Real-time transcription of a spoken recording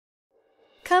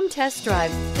Come test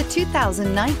drive the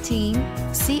 2019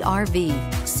 CR-V.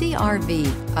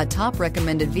 CR-V, a top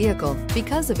recommended vehicle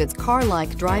because of its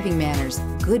car-like driving manners,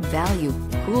 good value,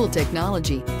 cool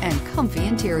technology, and comfy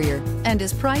interior, and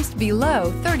is priced below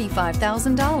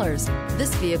 $35,000.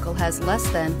 This vehicle has less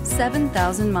than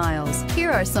 7,000 miles.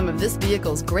 Here are some of this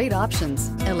vehicle's great options: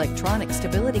 electronic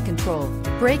stability control,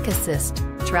 brake assist,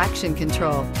 traction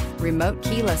control, remote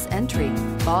keyless entry,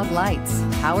 fog lights,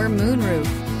 power moonroof,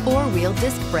 four-wheel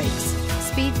disc brakes,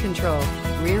 speed control,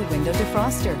 rear window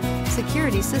defroster,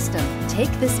 security system. Take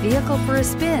this vehicle for a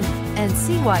spin and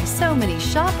see why so many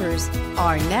shoppers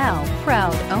are now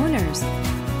proud owners.